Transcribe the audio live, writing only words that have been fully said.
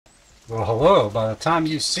Well, hello. By the time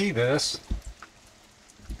you see this,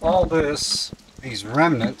 these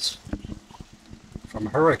remnants from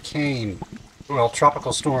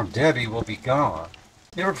Tropical Storm Debbie will be gone.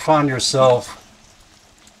 You ever find your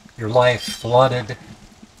life flooded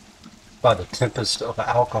by the tempest of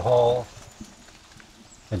alcohol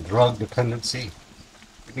and drug dependency?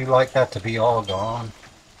 Would you like that to be all gone?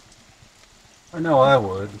 I know I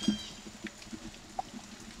would.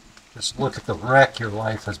 Just look at the wreck your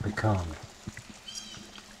life has become.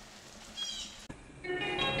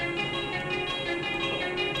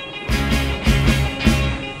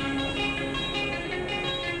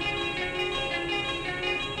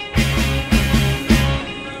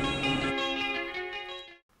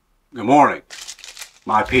 Good morning,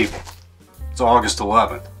 my people. It's August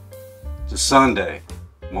 11th. It's a Sunday.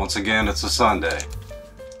 Once again, it's a Sunday.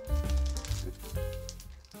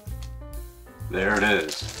 There it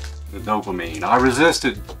is. The dopamine. I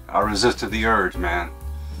resisted the urge, man.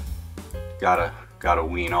 Gotta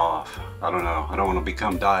wean off. I don't know. I don't want to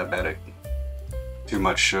become diabetic. Too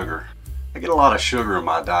much sugar. I get a lot of sugar in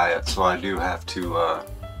my diet, so I do have to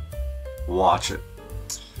watch it.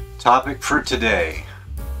 Topic for today.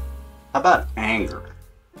 How about anger?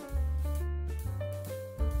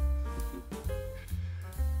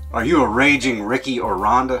 Are you a raging Ricky or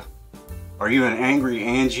Rhonda? Are you an angry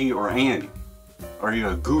Angie or Andy? Are you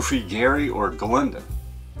a goofy Gary or Glinda?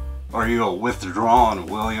 Are you a withdrawn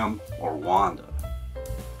William or Wanda?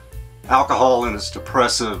 Alcohol and its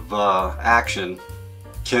depressive action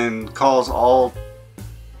can cause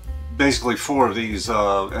basically four of these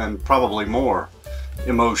and probably more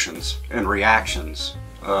emotions and reactions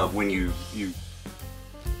when you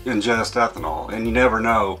ingest ethanol. And you never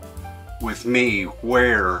know with me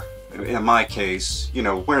where, in my case,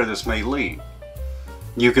 where this may lead.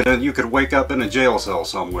 You could wake up in a jail cell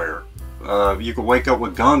somewhere. You could wake up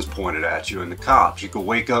with guns pointed at you and the cops. You could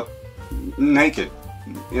wake up naked,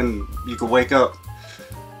 and you could wake up.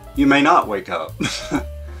 You may not wake up,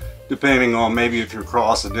 depending on maybe if you're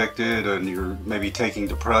cross addicted and you're maybe taking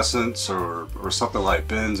depressants or something like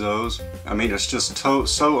benzos. I mean, it's just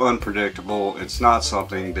so unpredictable. It's not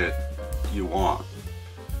something that you want.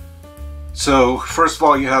 So first of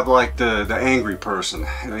all, you have like the angry person,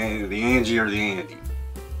 the Angie or the Andy.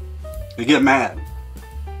 They get mad.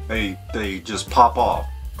 They just pop off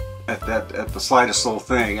at the slightest little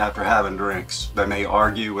thing after having drinks. They may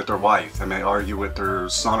argue with their wife. They may argue with their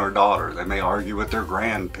son or daughter. They may argue with their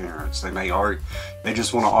grandparents. They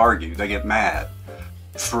just want to argue. They get mad.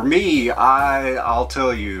 For me, I'll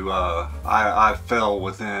tell you, I fell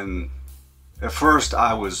within. At first,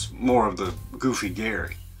 I was more of the goofy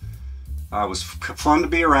Gary. I was fun to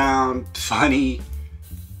be around, funny,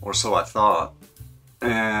 or so I thought.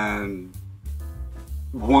 And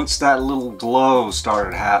once that little glow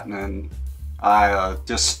started happening, I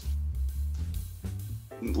just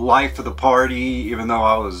life of the party, even though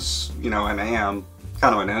I was, and am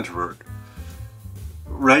kind of an introvert,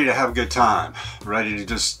 ready to have a good time, ready to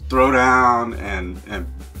just throw down and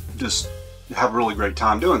just have a really great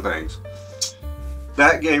time doing things.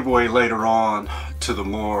 That gave way later on to the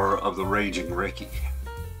more of the raging Ricky.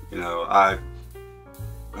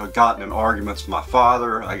 I've gotten in arguments with my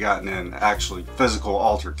father. I gotten in actually physical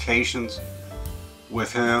altercations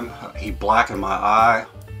with him. He blackened my eye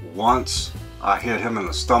once. I hit him in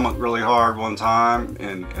the stomach really hard one time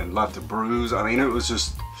and left a bruise. I mean, it was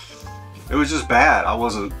just bad. I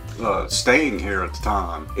wasn't staying here at the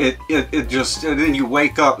time. And then you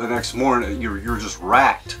wake up the next morning, you're just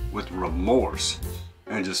racked with remorse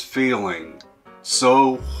and just feeling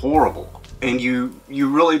so horrible. And you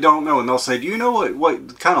really don't know. And they'll say, do you know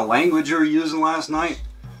what kind of language you were using last night?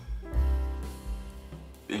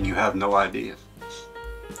 And you have no idea.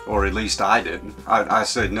 Or at least I didn't. I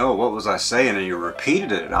said, no, what was I saying? And you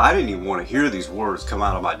repeated it. I didn't even want to hear these words come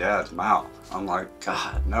out of my dad's mouth. I'm like,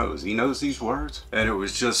 God knows. He knows these words. And it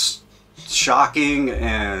was just shocking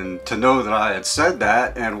and to know that I had said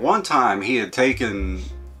that. And one time he had taken...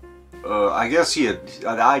 I guess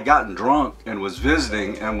I had gotten drunk and was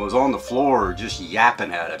visiting and was on the floor just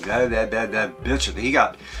yapping at him. That bitch. And he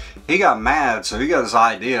got mad, so he got this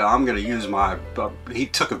idea. I'm gonna use my. He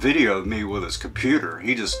took a video of me with his computer.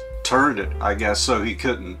 He just turned it, I guess, so he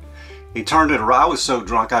couldn't. He turned it around. I was so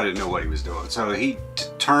drunk I didn't know what he was doing. So he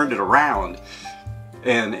turned it around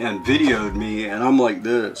and videoed me, and I'm like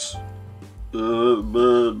this.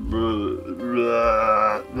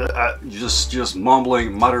 Just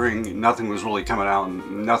mumbling, muttering. Nothing was really coming out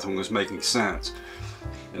and nothing was making sense.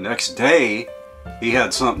 The next day he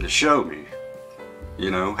had something to show me.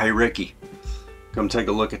 Hey Ricky, come take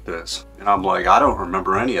a look at this. And I'm like, I don't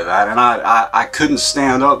remember any of that. And I couldn't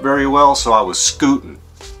stand up very well, so I was scooting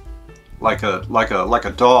like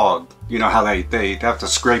a dog. You know how they have to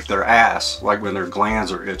scrape their ass, like when their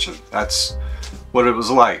glands are itching. That's what it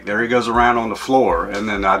was like. There he goes around on the floor, and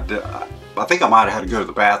then I think I might have had to go to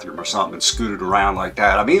the bathroom or something and scooted around like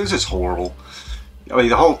that. I mean, it was just horrible. I mean,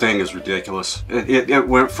 the whole thing is ridiculous. It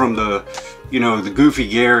went from the, you know, the Goofy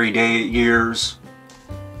Gary years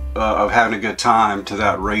of having a good time to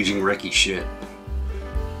that Raging Ricky shit.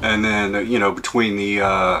 And then, you know, between the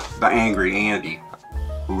Angry Andy.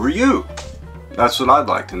 Who are you? That's what I'd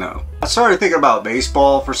like to know. I started thinking about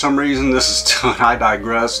baseball for some reason. This is, I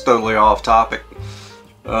digress, totally off topic.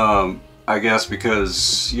 I guess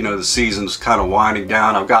because, you know, the season's kind of winding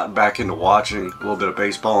down. I've gotten back into watching a little bit of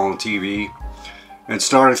baseball on TV and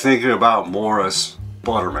started thinking about Morris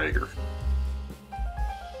Buttermaker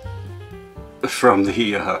from the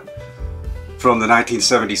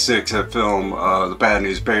 1976 film The Bad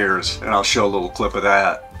News Bears, and I'll show a little clip of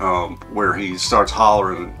that where he starts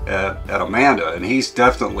hollering at Amanda, and he's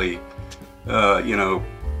definitely you know,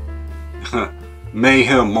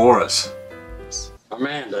 Mayhem Morris.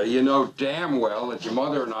 Amanda, you know damn well that your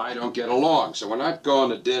mother and I don't get along, so we're not going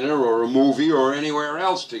to dinner or a movie or anywhere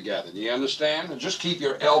else together. Do you understand? And just keep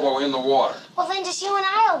your elbow in the water. Well, then just you and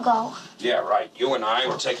I'll go. Yeah, right. You and I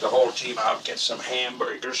will take the whole team out and get some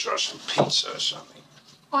hamburgers or some pizza or something.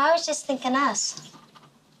 Well, I was just thinking us.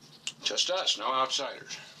 Just us, no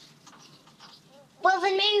outsiders. Well,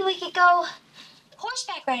 then maybe we could go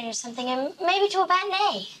horseback riding or something, and maybe to a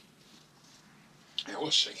matinee. Yeah, we'll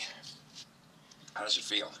see. How does it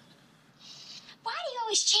feel? Why do you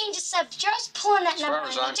always change the subject? You're always pulling that number on me.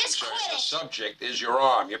 As far as I'm Just concerned, quit the it. subject is your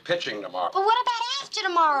arm. You're pitching tomorrow. But what about after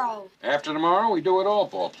tomorrow? After tomorrow, we do what all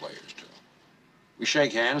ball players do. We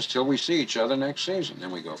shake hands till we see each other next season.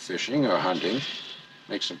 Then we go fishing or hunting,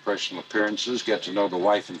 make some personal appearances, get to know the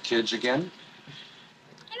wife and kids again.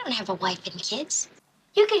 I don't have a wife and kids.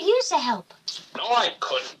 You could use the help. No, I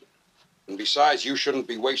couldn't. And besides, you shouldn't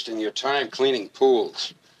be wasting your time cleaning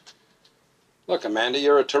pools. Look, Amanda,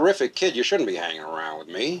 you're a terrific kid. You shouldn't be hanging around with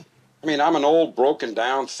me. I mean, I'm an old,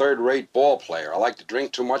 broken-down, third-rate ball player. I like to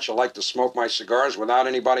drink too much. I like to smoke my cigars without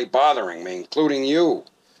anybody bothering me, including you.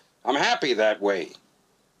 I'm happy that way.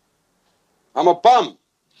 I'm a bum.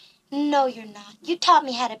 No, you're not. You taught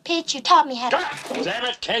me how to pitch. You taught me how to... God damn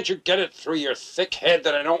it! Can't you get it through your thick head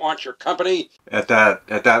that I don't want your company? At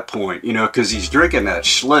that point, you know, because he's drinking that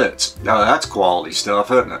Schlitz. Now that's quality stuff,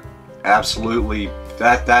 isn't it? Absolutely.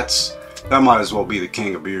 That might as well be the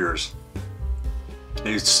king of beers.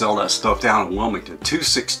 They used to sell that stuff down in Wilmington,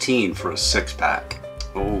 $2.16 for a 6-pack.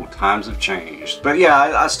 Oh, times have changed. But yeah,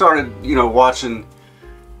 I started, you know, watching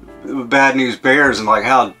Bad News Bears, and like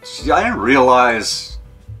how I didn't realize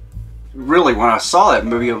really when I saw that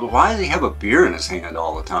movie, why does he have a beer in his hand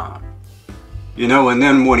all the time? You know, and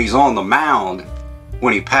then when he's on the mound,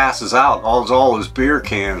 when he passes out, all those beer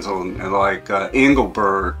cans and like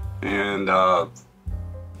Engelbert and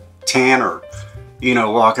Tanner, you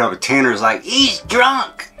know, walk up and Tanner's like, he's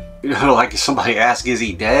drunk. You know, like if somebody asks, is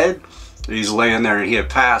he dead? He's laying there and he had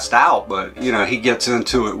passed out, but you know, he gets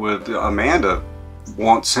into it with Amanda,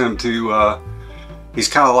 wants him to, he's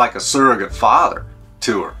kind of like a surrogate father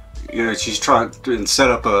to her. You know, she's trying to set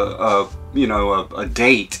up a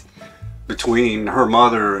date between her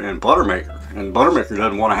mother and Buttermaker. And Buttermaker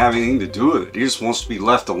doesn't want to have anything to do with it. He just wants to be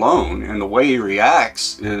left alone. And the way he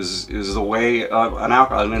reacts is the way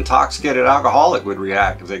an intoxicated alcoholic would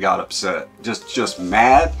react if they got upset. Just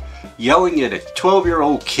mad, yelling at a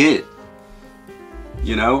 12-year-old kid.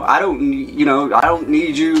 You know, I don't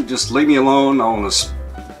need you. Just leave me alone. I want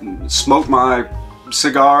to smoke my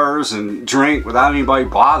cigars and drink without anybody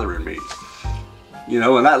bothering me. You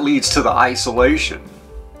know, and that leads to the isolation.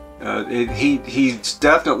 He's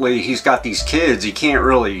got these kids. He can't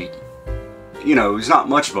really, you know, he's not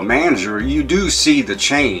much of a manager. You do see the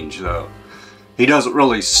change though. He doesn't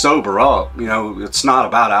really sober up. You know, it's not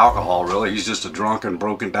about alcohol really. He's just a drunken,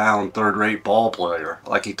 broken down, third-rate ball player,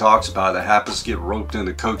 like he talks about, that happens to get roped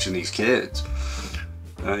into coaching these kids.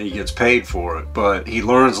 He gets paid for it, but he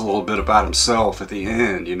learns a little bit about himself at the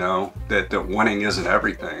end. You know, that winning isn't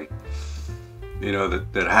everything. You know,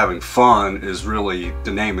 that having fun is really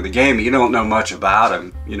the name of the game. You don't know much about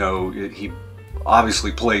him. You know, he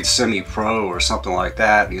obviously played semi-pro or something like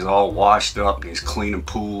that. And he's all washed up and he's cleaning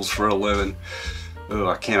pools for a living. Oh,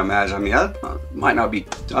 I can't imagine. I mean, that might not be,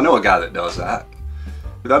 I know a guy that does that.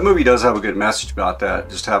 But that movie does have a good message about that,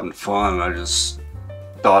 just having fun. I just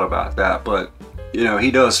thought about that. But, you know, he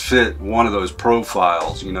does fit one of those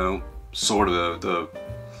profiles, you know, sort of the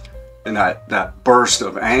and that burst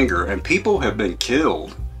of anger. And people have been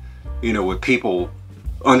killed, you know, with people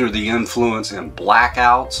under the influence and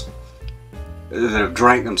blackouts that have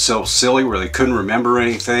drank themselves silly where they couldn't remember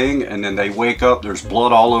anything, and then they wake up, there's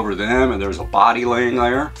blood all over them, and there's a body laying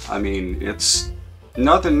there. I mean, it's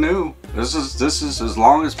nothing new. This is as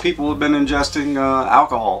long as people have been ingesting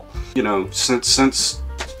alcohol, you know, since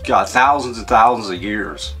God, thousands and thousands of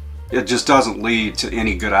years. It just doesn't lead to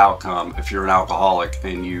any good outcome if you're an alcoholic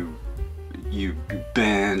and you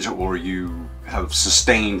binge or you have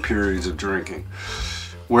sustained periods of drinking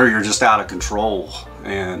where you're just out of control,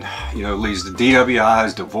 and you know, it leads to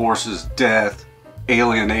DWIs, divorces, death,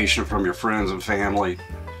 alienation from your friends and family,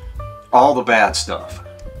 all the bad stuff.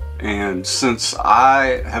 And since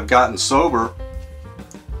I have gotten sober,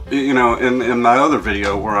 you know, in my other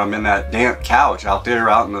video where I'm in that damp couch out there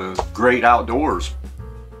out in the great outdoors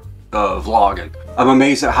vlogging, I'm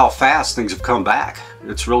amazed at how fast things have come back.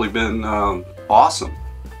 It's really been awesome.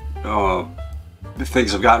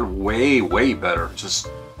 Things have gotten way better. Just,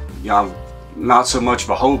 you know, I'm not so much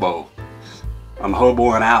of a hobo. I'm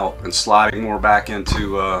hoboing out and sliding more back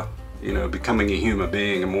into you know, becoming a human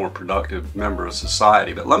being, a more productive member of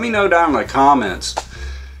society. But let me know down in the comments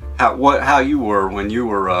how you were when you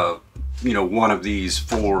were you know, one of these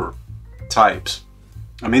 4 types.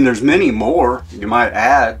 I mean, there's many more. You might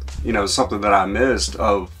add, you know, something that I missed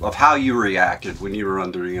of how you reacted when you were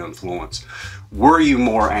under the influence. Were you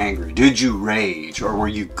more angry? Did you rage? Or were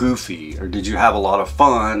you goofy? Or did you have a lot of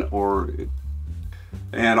fun?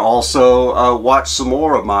 And also watch some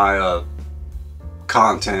more of my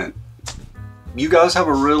content. You guys have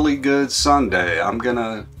a really good Sunday. I'm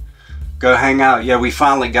gonna go hang out. Yeah, we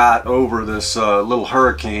finally got over this little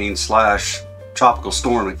hurricane / tropical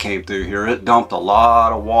storm that came through here. It dumped a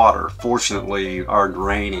lot of water. Fortunately, our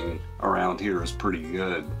draining around here is pretty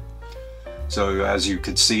good. So as you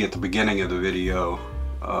could see at the beginning of the video,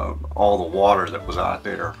 all the water that was out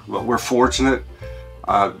there. But we're fortunate.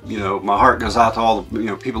 You know, my heart goes out to all the, you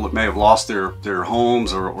know, people that may have lost their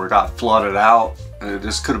homes or got flooded out.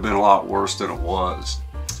 This could have been a lot worse than it was.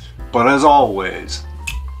 But as always,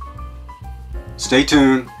 stay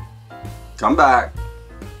tuned, come back,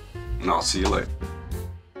 and I'll see you later.